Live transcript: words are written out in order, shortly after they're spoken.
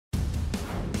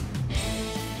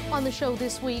On the show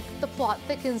this week, the plot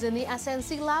thickens in the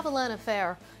SNC-Lavalin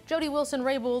affair. Jody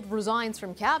Wilson-Raybould resigns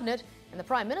from cabinet, and the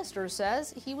Prime Minister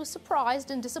says he was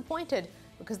surprised and disappointed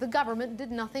because the government did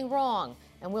nothing wrong,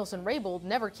 and Wilson-Raybould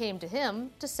never came to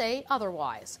him to say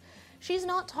otherwise. She's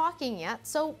not talking yet,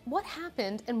 so what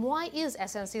happened and why is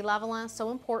SNC-Lavalin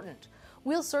so important?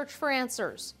 We'll search for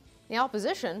answers. The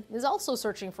opposition is also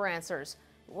searching for answers.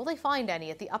 Will they find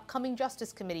any at the upcoming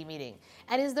Justice Committee meeting?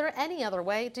 And is there any other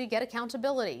way to get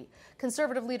accountability?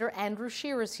 Conservative leader Andrew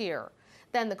Scheer is here.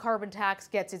 Then the carbon tax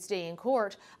gets its day in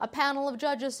court. A panel of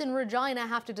judges in Regina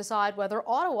have to decide whether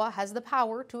Ottawa has the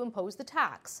power to impose the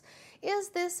tax. Is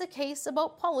this a case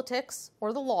about politics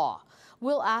or the law?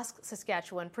 We'll ask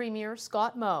Saskatchewan Premier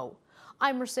Scott Moe.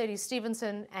 I'm Mercedes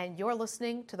Stevenson, and you're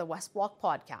listening to the West Block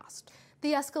Podcast.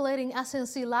 The escalating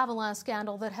SNC-Lavalin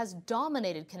scandal that has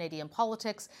dominated Canadian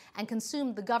politics and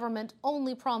consumed the government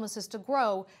only promises to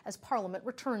grow as Parliament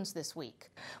returns this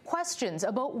week. Questions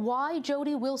about why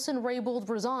Jody Wilson-Raybould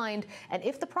resigned and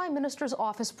if the Prime Minister's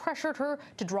office pressured her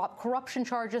to drop corruption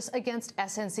charges against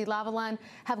SNC-Lavalin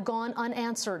have gone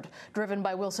unanswered, driven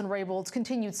by Wilson-Raybould's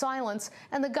continued silence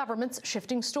and the government's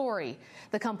shifting story.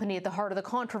 The company at the heart of the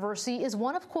controversy is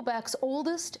one of Quebec's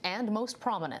oldest and most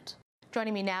prominent.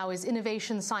 Joining me now is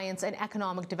Innovation, Science and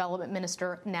Economic Development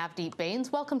Minister Navdeep Bains.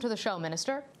 Welcome to the show,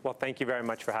 Minister. Well, thank you very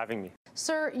much for having me.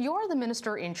 Sir, you're the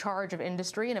Minister in charge of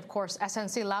industry, and of course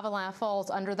SNC-Lavalin falls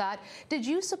under that. Did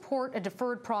you support a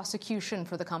deferred prosecution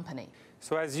for the company?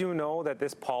 So as you know, that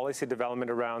this policy development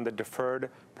around the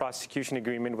deferred prosecution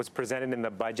agreement was presented in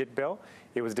the budget bill.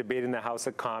 It was debated in the House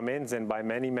of Commons and by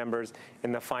many members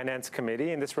in the Finance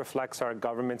Committee, and this reflects our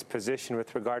government's position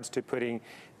with regards to putting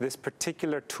this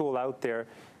particular tool out there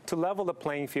to level the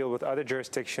playing field with other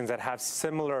jurisdictions that have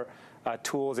similar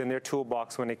tools in their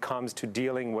toolbox when it comes to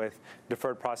dealing with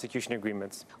deferred prosecution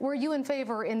agreements. Were you in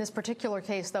favor in this particular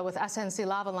case, though, with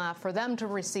SNC-Lavalin for them to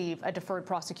receive a deferred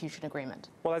prosecution agreement?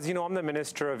 Well, as you know, I'm the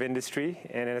Minister of Industry,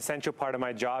 and an essential part of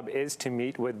my job is to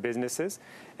meet with businesses.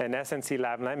 And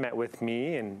SNC-Lavalin met with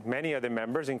me and many other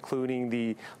members, including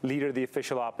the leader of the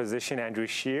official opposition, Andrew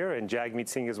Scheer, and Jagmeet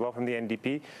Singh as well from the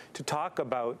NDP, to talk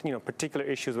about particular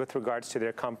issues with regards to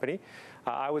their company.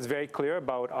 I was very clear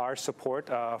about our support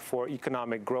for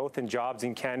economic growth and jobs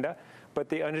in Canada, but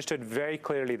they understood very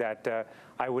clearly that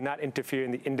I would not interfere in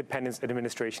the independent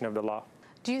administration of the law.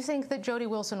 Do you think that Jody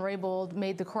Wilson-Raybould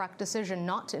made the correct decision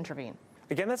not to intervene?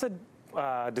 Again, that's a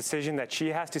decision that she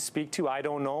has to speak to. I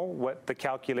don't know what the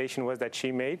calculation was that she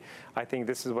made. I think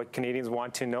this is what Canadians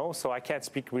want to know, so I can't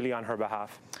speak really on her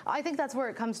behalf. I think that's where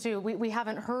it comes to. We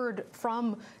haven't heard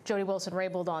from Jody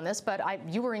Wilson-Raybould on this, but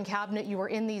you were in cabinet, you were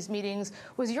in these meetings.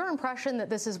 Was your impression that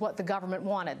this is what the government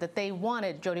wanted, that they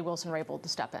wanted Jody Wilson-Raybould to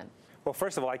step in? Well,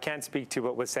 first of all, I can't speak to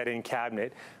what was said in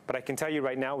cabinet, but I can tell you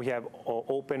right now we have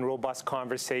open, robust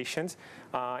conversations.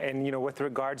 And with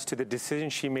regards to the decision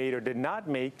she made or did not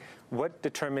make, what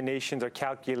determinations or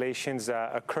calculations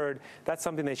occurred, that's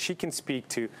something that she can speak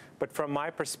to. But from my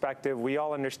perspective, we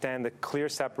all understand the clear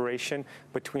separation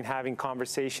between having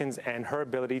conversations and her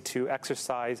ability to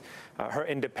exercise her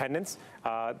independence.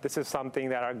 This is something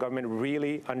that our government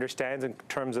really understands in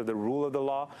terms of the rule of the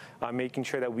law, making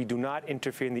sure that we do not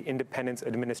interfere in the independent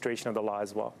administration of the law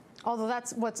as well. Although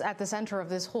that's what's at the center of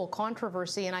this whole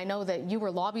controversy, and I know that you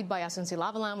were lobbied by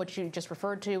SNC-Lavalin, which you just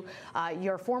referred to,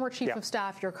 your former chief of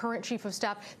staff, your current chief of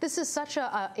staff. This is such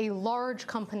a large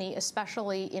company,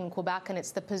 especially in Quebec, and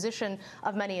it's the position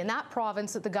of many in that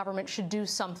province that the government should do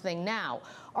something now.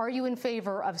 Are you in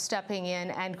favor of stepping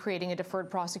in and creating a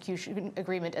deferred prosecution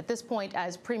agreement at this point,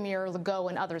 as Premier Legault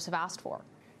and others have asked for?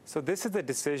 So this is a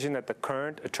decision that the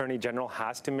current Attorney General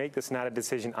has to make. This is not a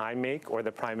decision I make or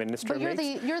the Prime Minister makes.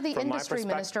 But you're the industry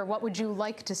minister. What would you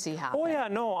like to see happen? Oh, yeah,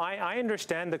 no, I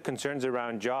understand the concerns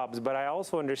around jobs, but I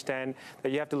also understand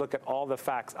that you have to look at all the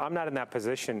facts. I'm not in that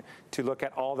position to look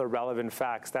at all the relevant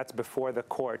facts. That's before the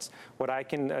courts. What I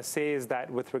can say is that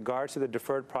with regards to the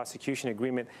deferred prosecution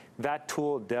agreement, that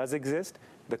tool does exist.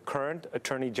 The current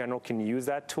Attorney General can use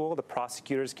that tool. The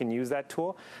prosecutors can use that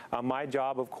tool. My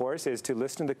job, of course, is to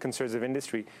listen to the concerns of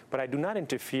industry, but I do not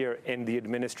interfere in the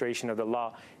administration of the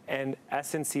law. And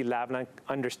SNC-Lavalin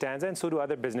understands that, and so do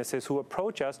other businesses who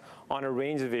approach us on a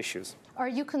range of issues. Are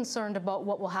you concerned about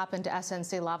what will happen to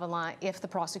SNC-Lavalin if the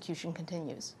prosecution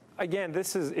continues? Again,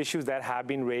 this is issues that have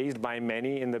been raised by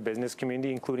many in the business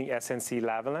community, including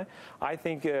SNC-Lavalin. I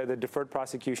think the deferred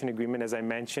prosecution agreement, as I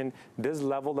mentioned, does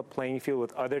level the playing field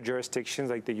with other jurisdictions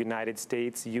like the United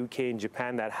States, UK, and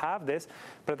Japan that have this.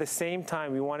 But at the same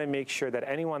time, we want to make sure that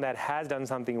anyone that has done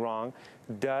something wrong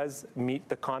does meet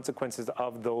the consequences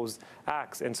of those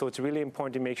acts. And so it's really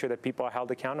important to make sure that people are held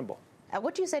accountable.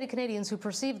 What do you say to Canadians who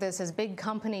perceive this as big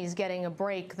companies getting a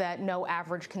break that no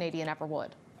average Canadian ever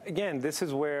would? Again, this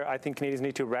is where I think Canadians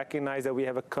need to recognize that we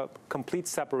have a complete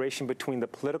separation between the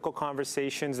political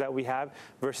conversations that we have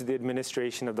versus the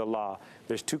administration of the law.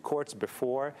 There's two courts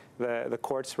before the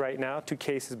courts right now, two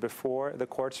cases before the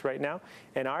courts right now,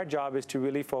 and our job is to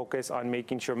really focus on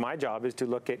making sure, my job is to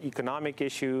look at economic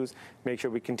issues, make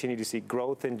sure we continue to see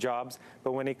growth in jobs,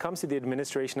 but when it comes to the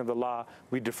administration of the law,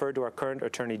 we defer to our current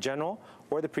Attorney General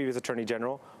or the previous Attorney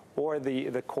General or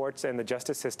the courts and the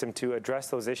justice system to address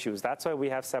those issues. That's why we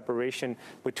have separation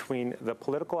between the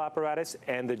political apparatus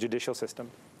and the judicial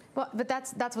system. But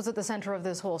that's what's at the center of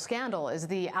this whole scandal, is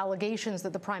the allegations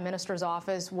that the Prime Minister's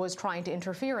office was trying to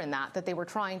interfere in that they were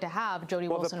trying to have Jody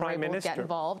Wilson-Raybould get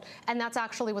involved. And that's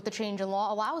actually what the change in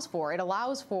law allows for. It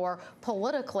allows for,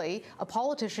 politically, a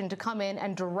politician to come in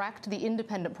and direct the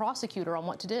independent prosecutor on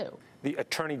what to do. The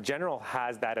Attorney General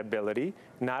has that ability,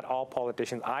 not all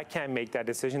politicians. I can't make that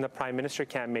decision. The Prime Minister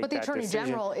can't make that decision. But the Attorney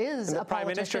General is a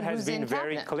politician who's in cabinet. The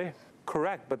Prime Minister has been very clear.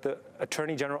 Correct, but the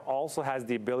Attorney General also has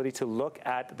the ability to look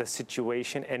at the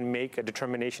situation and make a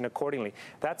determination accordingly.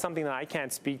 That's something that I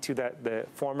can't speak to, that the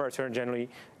former Attorney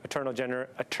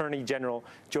General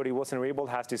Jody Wilson-Raybould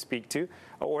has to speak to,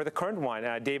 or the current one,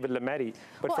 David Lametti.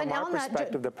 But from our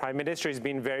perspective, the Prime Minister has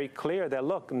been very clear that,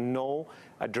 look, no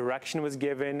direction was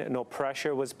given, no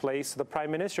pressure was placed. So the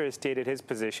Prime Minister has stated his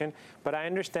position, but I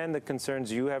understand the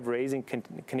concerns you have raised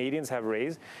and Canadians have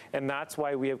raised, and that's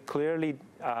why we have clearly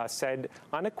said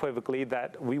unequivocally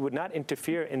that we would not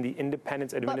interfere in the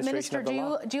independence administration of the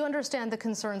law. Do you understand the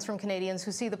concerns from Canadians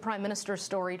who see the Prime Minister's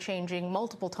story changing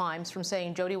multiple times, from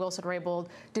saying Jody Wilson-Raybould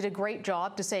did a great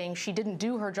job to saying she didn't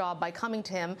do her job by coming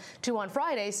to him, to on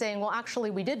Friday saying, well,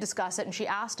 actually, we did discuss it and she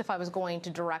asked if I was going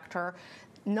to direct her,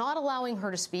 not allowing her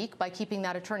to speak by keeping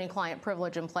that attorney-client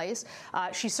privilege in place.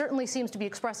 She certainly seems to be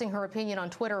expressing her opinion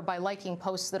on Twitter by liking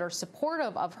posts that are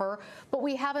supportive of her, but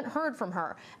we haven't heard from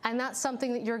her. And that's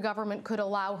something that your government could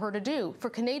allow her to do. For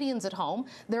Canadians at home,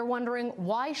 they're wondering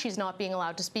why she's not being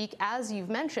allowed to speak, as you've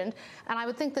mentioned. And I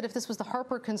would think that if this was the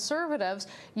Harper Conservatives,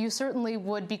 you certainly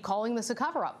would be calling this a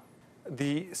cover-up.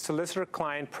 The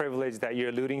solicitor-client privilege that you're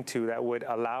alluding to that would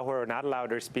allow her or not allow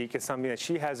her to speak is something that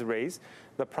she has raised.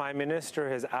 The Prime Minister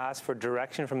has asked for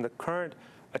direction from the current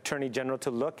Attorney General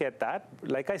to look at that.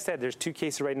 Like I said, there's two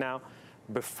cases right now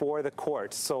before the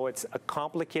courts, so it's a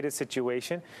complicated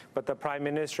situation, but the Prime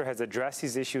Minister has addressed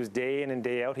these issues day in and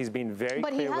day out. He's been very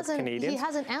clear with Canadians. He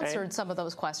hasn't answered some of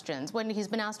those questions when he's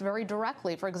been asked very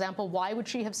directly. For example, why would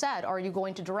she have said, are you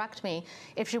going to direct me,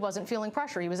 if she wasn't feeling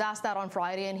pressure? He was asked that on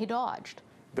Friday and he dodged.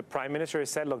 The Prime Minister has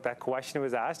said, look, that question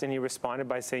was asked, and he responded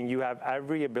by saying, you have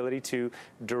every ability to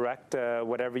direct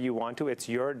whatever you want to. It's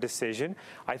your decision.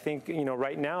 I think,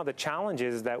 right now the challenge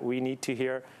is that we need to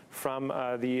hear from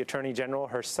the Attorney General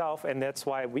herself, and that's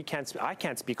why I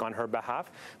can't speak on her behalf,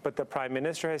 but the Prime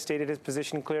Minister has stated his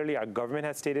position clearly. Our government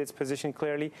has stated its position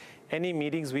clearly. Any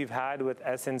meetings we've had with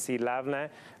SNC-Lavalin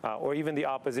or even the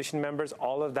opposition members,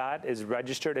 all of that is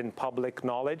registered in public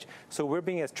knowledge. So we're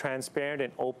being as transparent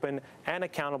and open and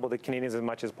accountable to Canadians as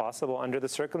much as possible under the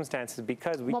circumstances,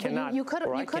 because we cannot,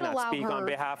 I cannot speak on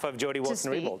behalf of Jody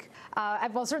Wilson-Raybould.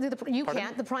 Well, certainly you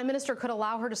can't. The Prime Minister could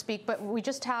allow her to speak, but we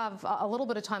just have a little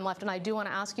bit of time left, and I do want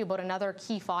to ask you about another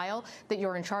key file that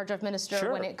you're in charge of, Minister,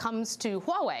 Sure. when it comes to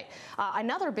Huawei.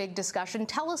 Another big discussion.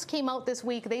 TELUS came out this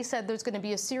week. They said there's going to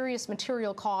be a serious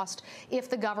material cost if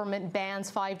the government bans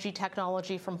 5G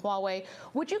technology from Huawei.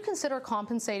 Would you consider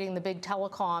compensating the big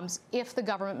telecoms if the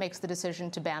government makes the decision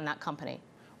to ban that company?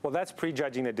 Well, that's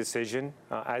prejudging the decision.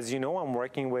 As you know, I'm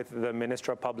working with the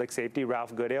Minister of Public Safety,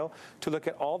 Ralph Goodale, to look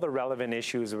at all the relevant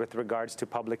issues with regards to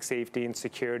public safety and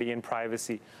security and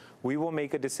privacy. We will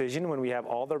make a decision when we have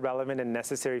all the relevant and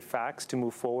necessary facts to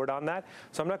move forward on that.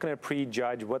 So I'm not going to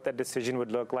prejudge what that decision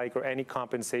would look like or any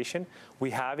compensation. We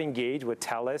have engaged with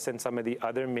TELUS and some of the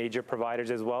other major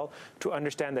providers as well to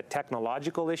understand the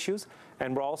technological issues,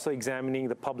 and we're also examining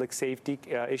the public safety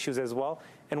issues as well,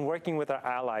 and working with our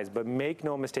allies. But make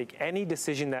no mistake, any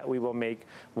decision that we will make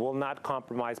will not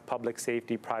compromise public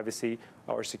safety, privacy,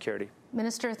 or security.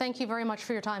 Minister, thank you very much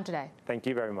for your time today. Thank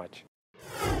you very much.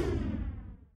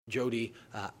 Jody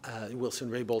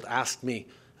Wilson-Raybould asked me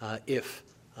if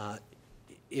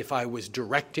I was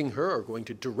directing her or going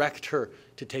to direct her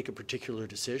to take a particular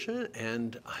decision,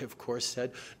 and I, of course,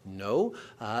 said no,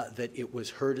 that it was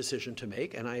her decision to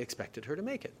make, and I expected her to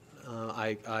make it.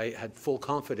 I had full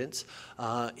confidence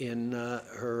in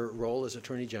her role as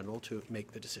Attorney General to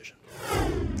make the decision.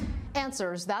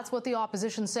 Answers, that's what the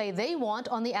opposition say they want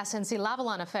on the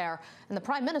SNC-Lavalin affair, and the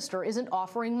Prime Minister isn't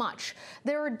offering much.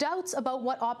 There are doubts about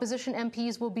what opposition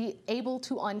MPs will be able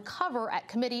to uncover at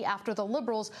committee after the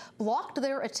Liberals blocked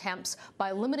their attempts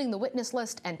by limiting the witness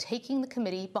list and taking the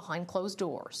committee behind closed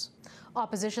doors.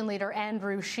 Opposition leader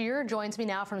Andrew Scheer joins me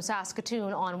now from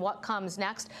Saskatoon on what comes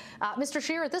next. Mr.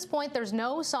 Scheer, at this point, there's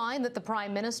no sign that the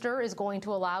Prime Minister is going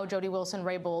to allow Jody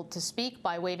Wilson-Raybould to speak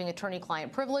by waiving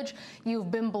attorney-client privilege. You've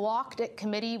been blocked at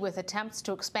committee with attempts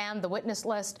to expand the witness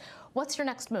list. What's your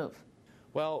next move?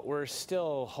 Well, we're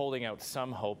still holding out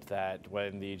some hope that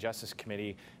when the Justice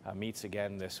Committee meets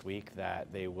again this week,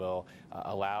 that they will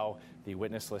allow the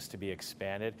witness list to be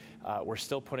expanded. We're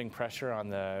still putting pressure on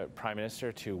the Prime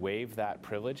Minister to waive that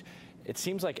privilege. It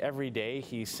seems like every day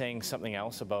he's saying something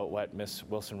else about what Ms.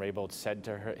 Wilson-Raybould said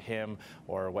to him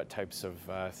or what types of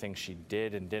things she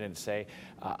did and didn't say.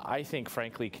 I think,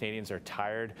 frankly, Canadians are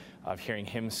tired of hearing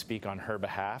him speak on her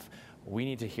behalf. We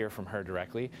need to hear from her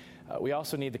directly. We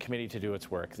also need the committee to do its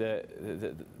work.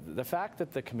 The fact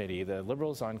that the committee, the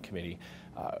Liberals on committee,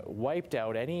 wiped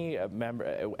out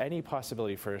any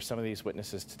possibility for some of these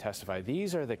witnesses to testify.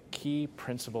 These are the key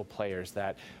principal players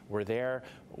that were there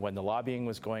when the lobbying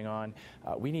was going on.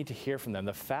 We need to hear from them.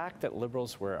 The fact that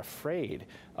Liberals were afraid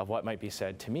of what might be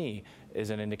said, to me,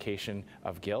 is an indication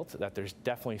of guilt, that there's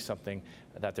definitely something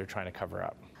that they're trying to cover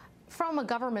up. From a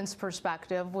government's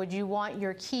perspective, would you want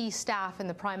your key staff in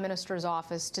the Prime Minister's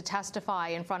office to testify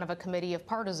in front of a committee of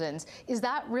partisans? Is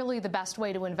that really the best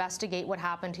way to investigate what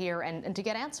happened here and to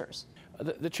get answers?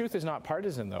 The truth is not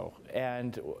partisan, though.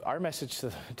 And our message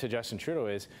to Justin Trudeau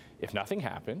is, if nothing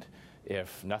happened,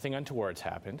 if nothing untoward's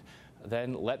happened,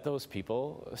 then let those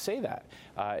people say that.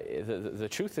 The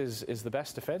truth is the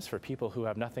best defense for people who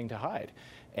have nothing to hide.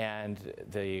 And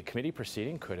the committee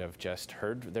proceeding could have just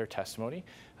heard their testimony,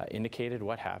 indicated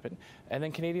what happened, and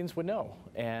then Canadians would know.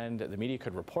 And the media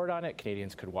could report on it,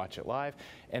 Canadians could watch it live,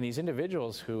 and these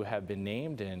individuals who have been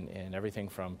named in everything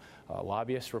from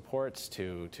lobbyist reports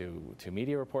to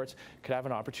media reports could have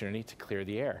an opportunity to clear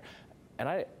the air. And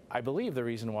I believe the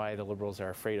reason why the Liberals are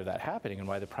afraid of that happening and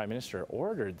why the Prime Minister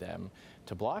ordered them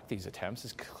to block these attempts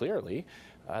is clearly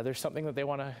there's something that they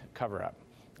want to cover up.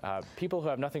 People who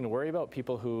have nothing to worry about,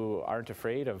 people who aren't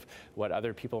afraid of what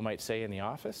other people might say in the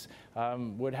office,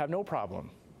 would have no problem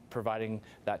providing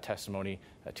that testimony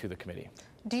to the committee.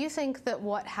 Do you think that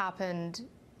what happened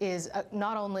is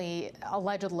not only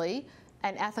allegedly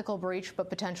an ethical breach,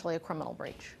 but potentially a criminal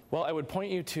breach? Well, I would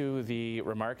point you to the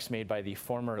remarks made by the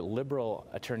former Liberal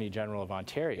Attorney General of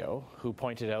Ontario, who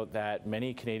pointed out that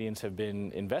many Canadians have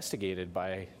been investigated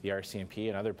by the RCMP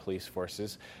and other police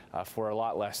forces for a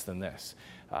lot less than this.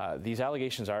 These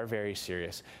allegations are very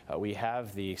serious. We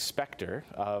have the specter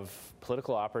of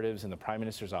political operatives in the Prime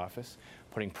Minister's office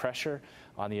putting pressure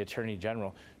on the Attorney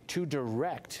General to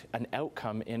direct an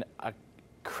outcome in a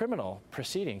criminal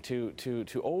proceeding,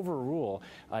 to overrule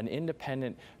an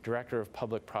independent director of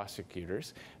public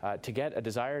prosecutors to get a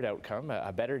desired outcome,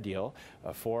 a better deal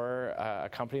for a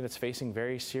company that's facing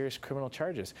very serious criminal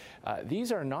charges.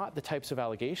 These are not the types of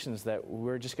allegations that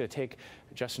we're just going to take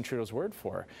Justin Trudeau's word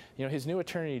for. You know, his new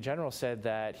Attorney General said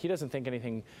that he doesn't think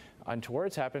anything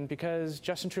untoward's happened because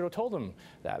Justin Trudeau told him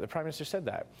that. The Prime Minister said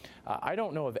that. I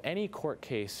don't know of any court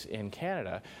case in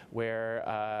Canada where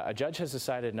a judge has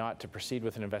decided not to proceed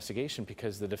with an investigation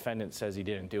because the defendant says he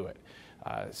didn't do it.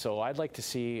 So I'd like to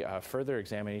see further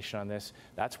examination on this.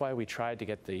 That's why we tried to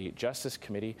get the Justice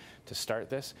Committee to start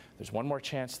this. There's one more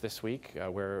chance this week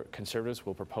where Conservatives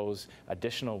will propose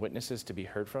additional witnesses to be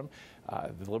heard from.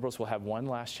 The Liberals will have one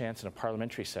last chance in a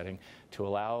parliamentary setting to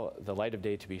allow the light of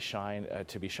day to be shone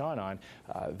on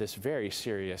this very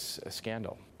serious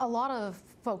scandal. A lot of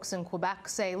folks in Quebec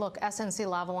say, look,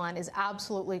 SNC-Lavalin is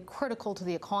absolutely critical to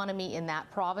the economy in that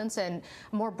province and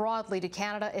more broadly to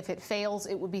Canada. If it fails,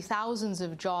 it would be thousands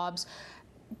of jobs.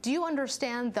 Do you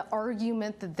understand the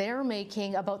argument that they're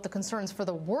making about the concerns for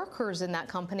the workers in that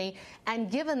company?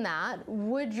 And given that,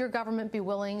 would your government be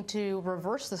willing to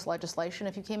reverse this legislation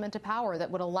if you came into power that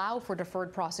would allow for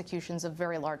deferred prosecutions of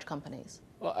very large companies?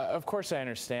 Well, of course, I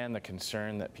understand the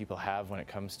concern that people have when it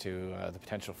comes to the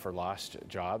potential for lost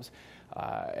jobs.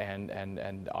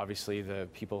 And obviously the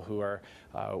people who are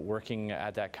working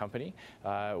at that company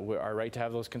are right to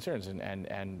have those concerns,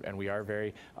 and we are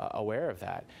very aware of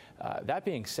that. That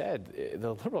being said,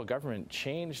 the Liberal government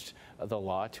changed the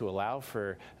law to allow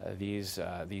for these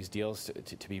deals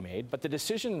to be made, but the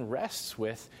decision rests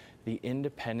with the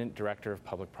independent Director of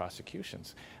Public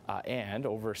Prosecutions and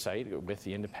oversight with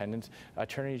the independent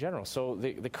Attorney General. So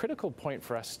the critical point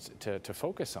for us to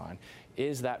focus on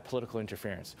is that political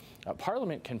interference.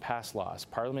 Parliament can pass laws.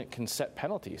 Parliament can set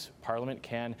penalties. Parliament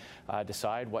can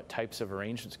decide what types of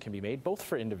arrangements can be made, both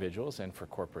for individuals and for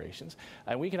corporations.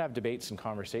 And we can have debates and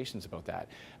conversations about that.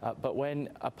 But when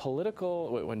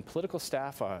political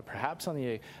staff, perhaps on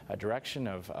the direction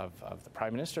of the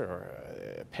Prime Minister,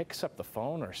 or picks up the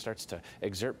phone or starts to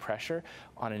exert pressure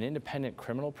on an independent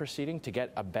criminal proceeding to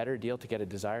get a better deal, to get a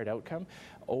desired outcome,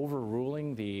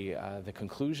 overruling the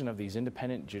conclusion of these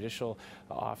independent judicial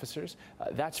officers,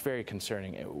 that's very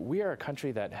concerning. We are a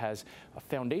country that has a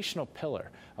foundational pillar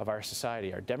of our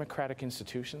society, our democratic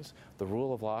institutions, the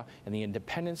rule of law, and the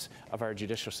independence of our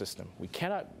judicial system. We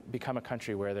cannot become a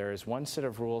country where there is one set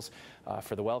of rules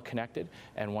for the well-connected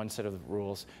and one set of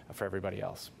rules for everybody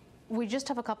else. We just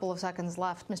have a couple of seconds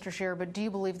left, Mr. Scheer, but do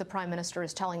you believe the Prime Minister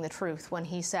is telling the truth when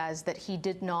he says that he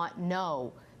did not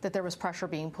know that there was pressure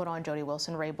being put on Jody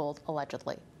Wilson-Raybould,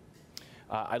 allegedly?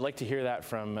 I'd like to hear that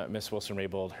from Ms.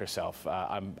 Wilson-Raybould herself.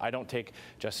 I don't take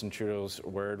Justin Trudeau's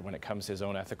word when it comes to his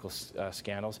own ethical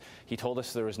scandals. He told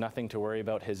us there was nothing to worry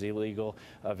about his illegal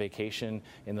vacation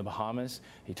in the Bahamas.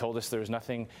 He told us there was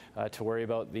nothing to worry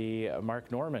about the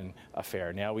Mark Norman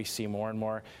affair. Now we see more and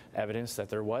more evidence that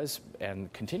there was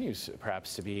and continues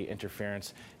perhaps to be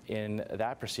interference in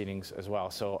that proceedings as well.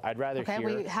 So I'd rather hear. Okay,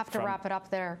 we have to wrap it up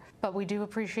there, but we do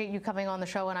appreciate you coming on the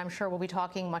show, and I'm sure we'll be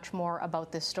talking much more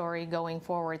about this story going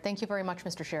forward. Thank you very much,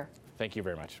 Mr. Scheer. Thank you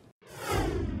very much.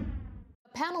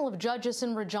 A panel of judges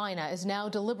in Regina is now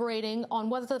deliberating on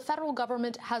whether the federal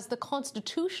government has the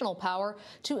constitutional power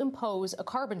to impose a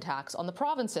carbon tax on the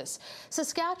provinces.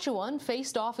 Saskatchewan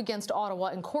faced off against Ottawa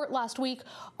in court last week,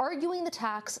 arguing the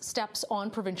tax steps on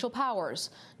provincial powers.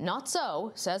 Not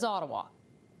so, says Ottawa.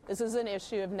 This is an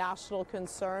issue of national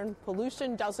concern.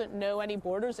 Pollution doesn't know any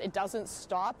borders. It doesn't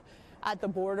stop at the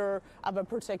border of a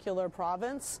particular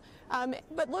province.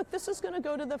 But look, this is going to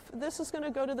go to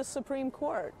the Supreme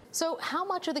Court. So how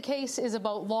much of the case is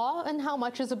about law and how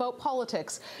much is about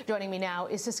politics? Joining me now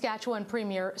is Saskatchewan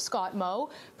Premier Scott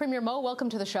Moe. Premier Moe, welcome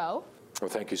to the show. Well,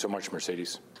 thank you so much,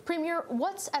 Mercedes. Premier,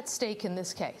 what's at stake in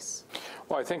this case?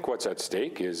 Well, I think what's at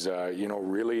stake is,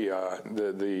 really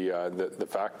the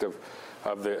fact of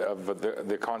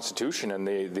the Constitution and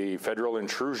the federal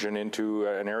intrusion into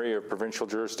an area of provincial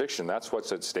jurisdiction. That's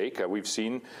what's at stake. We've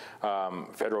seen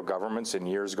federal governments in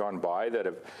years gone by that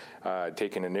have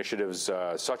taken initiatives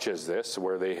such as this,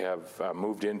 where they have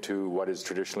moved into what is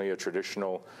traditionally a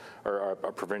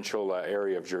provincial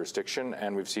area of jurisdiction,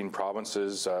 and we've seen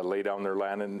provinces lay down their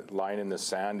line in the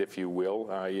sand, if you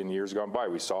will, in years gone by.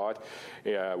 We saw it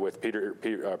with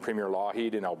Premier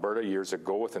Lougheed in Alberta years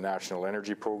ago with the National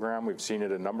Energy Program. We've seen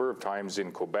it a number of times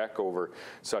in Quebec over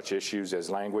such issues as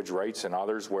language rights and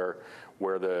others, where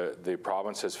the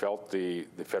province has felt the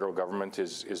federal government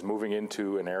is moving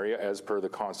into an area as per the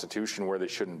Constitution where they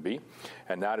shouldn't be.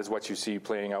 And that is what you see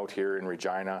playing out here in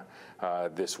Regina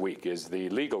this week, is the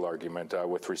legal argument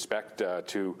with respect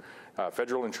to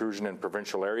federal intrusion in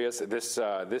provincial areas.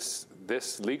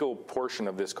 This legal portion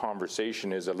of this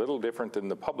conversation is a little different than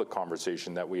the public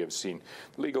conversation that we have seen.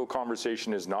 The legal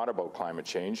conversation is not about climate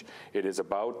change. It is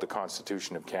about the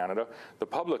Constitution of Canada. The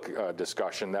public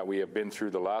discussion that we have been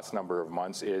through the last number of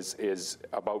months is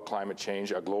about climate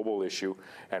change, a global issue,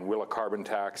 and will a carbon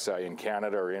tax in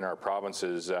Canada or in our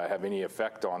provinces have any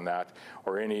effect on that,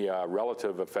 or any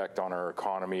relative effect on our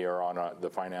economy or on the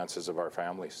finances of our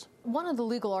families. One of the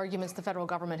legal arguments the federal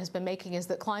government has been making is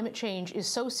that climate change is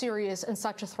so serious and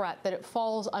such a threat that it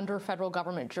falls under federal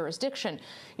government jurisdiction.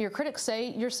 Your critics say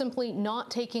you're simply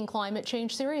not taking climate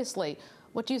change seriously.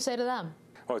 What do you say to them?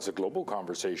 Well, it's a global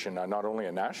conversation, not only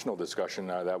a national discussion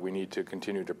that we need to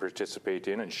continue to participate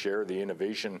in and share the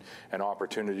innovation and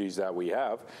opportunities that we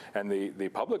have. And the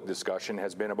public discussion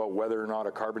has been about whether or not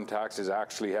a carbon tax would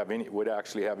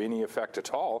actually have any effect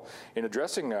at all in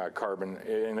addressing carbon,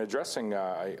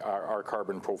 our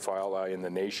carbon profile in the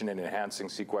nation, and enhancing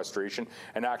sequestration,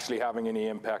 and actually having any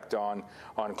impact on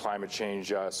climate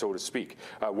change, so to speak.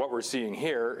 What we're seeing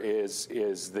here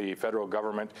is the federal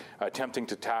government attempting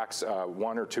to tax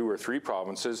one or two or three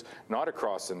provinces, not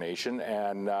across the nation,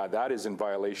 and that is in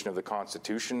violation of the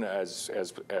Constitution, as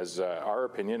our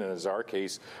opinion and as our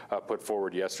case put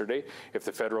forward yesterday. If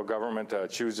the federal government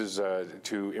chooses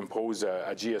to impose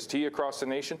a GST across the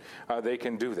nation, they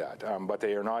can do that, but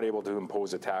they are not able to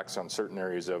impose a tax on certain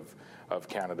areas of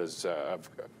Canada's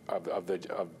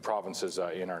of provinces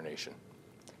in our nation.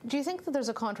 Do you think that there's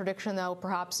a contradiction, though,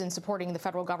 perhaps in supporting the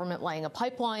federal government laying a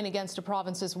pipeline against a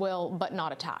province's will, but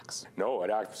not a tax? No,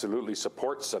 it absolutely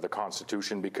supports the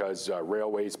Constitution because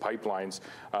railways, pipelines,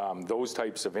 those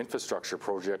types of infrastructure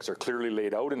projects are clearly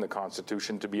laid out in the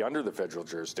Constitution to be under the federal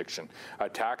jurisdiction.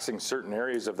 Taxing certain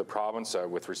areas of the province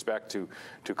with respect to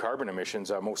carbon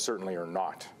emissions most certainly are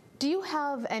not. Do you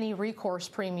have any recourse,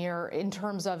 Premier, in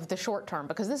terms of the short term?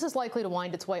 Because this is likely to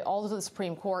wind its way all to the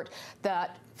Supreme Court,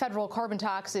 that federal carbon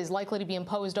tax is likely to be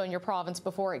imposed on your province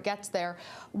before it gets there.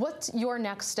 What's your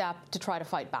next step to try to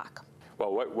fight back?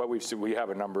 Well, what we've seen, we have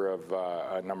a number of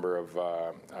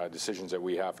decisions that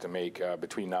we have to make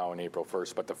between now and April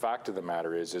 1st. But the fact of the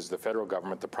matter is the federal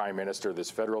government, the Prime Minister, this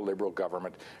federal Liberal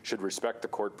government should respect the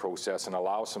court process and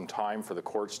allow some time for the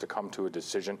courts to come to a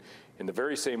decision in the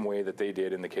very same way that they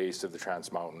did in the case of the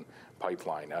Trans Mountain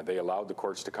pipeline. They allowed the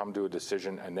courts to come to a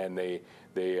decision, and then they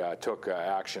took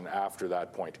action after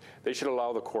that point. They should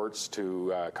allow the courts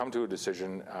to come to a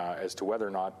decision as to whether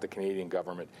or not the Canadian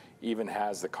government even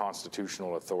has the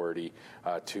constitutional authority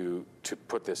to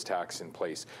put this tax in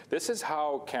place. This is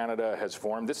how Canada has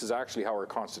formed. This is actually how our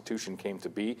Constitution came to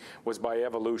be, was by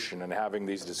evolution and having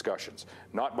these discussions,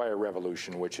 not by a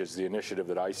revolution, which is the initiative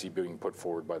that I see being put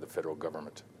forward by the federal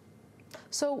government.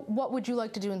 So what would you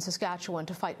like to do in Saskatchewan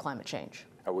to fight climate change?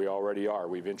 We already are.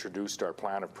 We've introduced our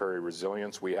plan of prairie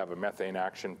resilience. We have a methane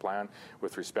action plan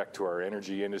with respect to our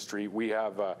energy industry. We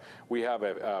have a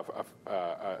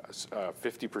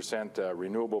 50%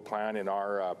 renewable plan in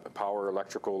our power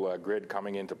electrical grid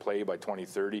coming into play by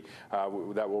 2030.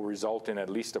 That will result in at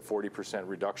least a 40%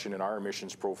 reduction in our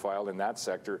emissions profile in that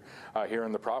sector here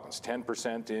in the province.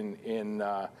 10%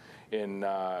 in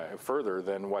further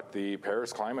than what the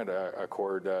Paris Climate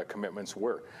Accord commitments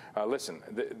were. Listen,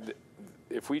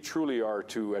 if we truly are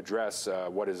to address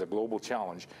what is a global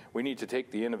challenge, we need to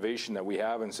take the innovation that we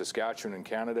have in Saskatchewan and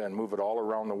Canada and move it all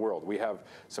around the world. We have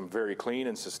some very clean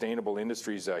and sustainable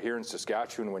industries here in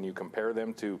Saskatchewan when you compare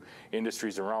them to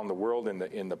industries around the world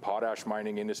in the potash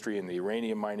mining industry, in the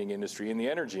uranium mining industry, in the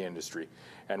energy industry.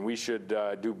 And we should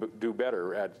do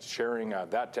better at sharing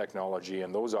that technology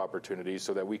and those opportunities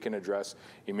so that we can address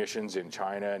emissions in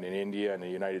China and in India and the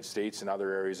United States and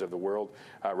other areas of the world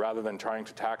rather than trying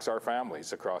to tax our families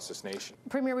across this nation.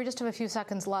 Premier, we just have a few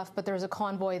seconds left, but there's a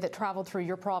convoy that traveled through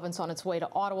your province on its way to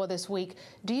Ottawa this week.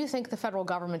 Do you think the federal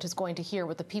government is going to hear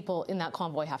what the people in that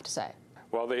convoy have to say?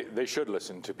 Well, they should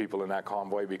listen to people in that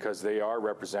convoy because they are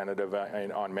representative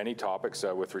on many topics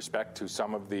with respect to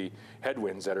some of the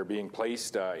headwinds that are being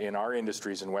placed in our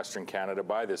industries in Western Canada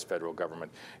by this federal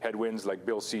government. Headwinds like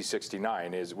Bill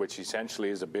C-69, which essentially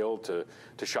is a bill to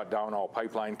shut down all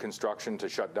pipeline construction, to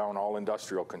shut down all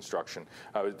industrial construction.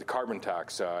 The carbon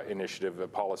tax initiative, a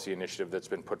policy initiative that's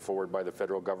been put forward by the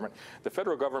federal government. The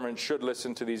federal government should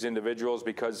listen to these individuals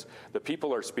because the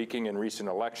people are speaking in recent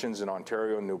elections in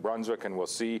Ontario and New Brunswick, and we'll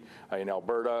see in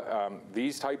Alberta,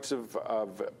 these types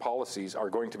of policies are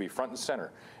going to be front and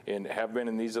center and have been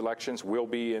in these elections, will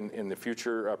be in the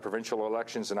future provincial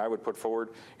elections, and I would put forward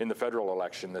in the federal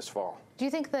election this fall. Do you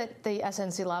think that the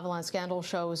SNC-Lavalin scandal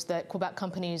shows that Quebec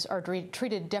companies are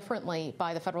treated differently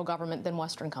by the federal government than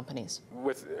Western companies?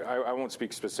 I won't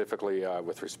speak specifically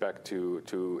with respect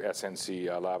to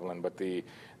SNC-Lavalin, but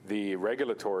the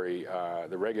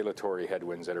regulatory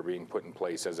headwinds that are being put in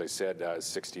place, as I said, Bill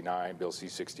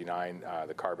C-69,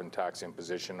 the carbon tax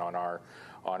imposition on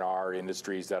our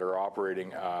industries that are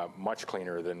operating much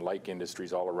cleaner than like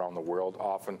industries all around the world,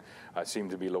 often seem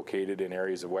to be located in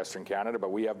areas of Western Canada.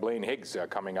 But we have Blaine Higgs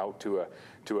coming out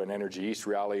to an Energy East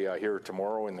rally here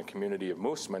tomorrow in the community of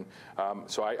Mooseman.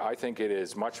 So I think it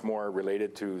is much more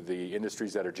related to the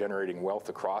industries that are generating wealth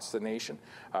across the nation.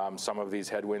 Some of these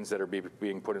headwinds that are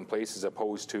being put in place as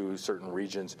opposed to certain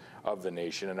regions of the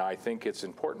nation. And I think it's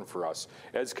important for us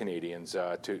as Canadians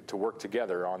to work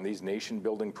together on these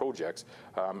nation-building projects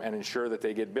and ensure that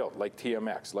they get built, like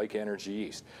TMX, like Energy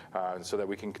East, so that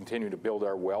we can continue to build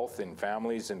our wealth in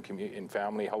families and in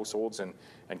family households and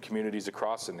communities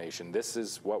across the nation. This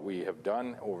is what we have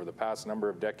done over the past number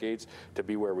of decades to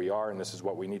be where we are, and this is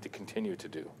what we need to continue to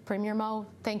do. Premier Moe,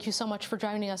 thank you so much for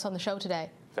joining us on the show today.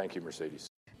 Thank you, Mercedes.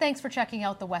 Thanks for checking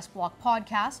out the West Block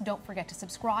podcast. Don't forget to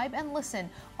subscribe and listen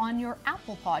on your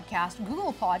Apple Podcast,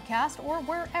 Google Podcast, or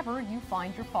wherever you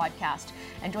find your podcast.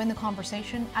 And join the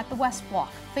conversation at the West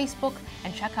Block Facebook,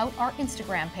 and check out our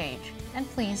Instagram page. And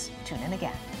please tune in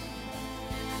again.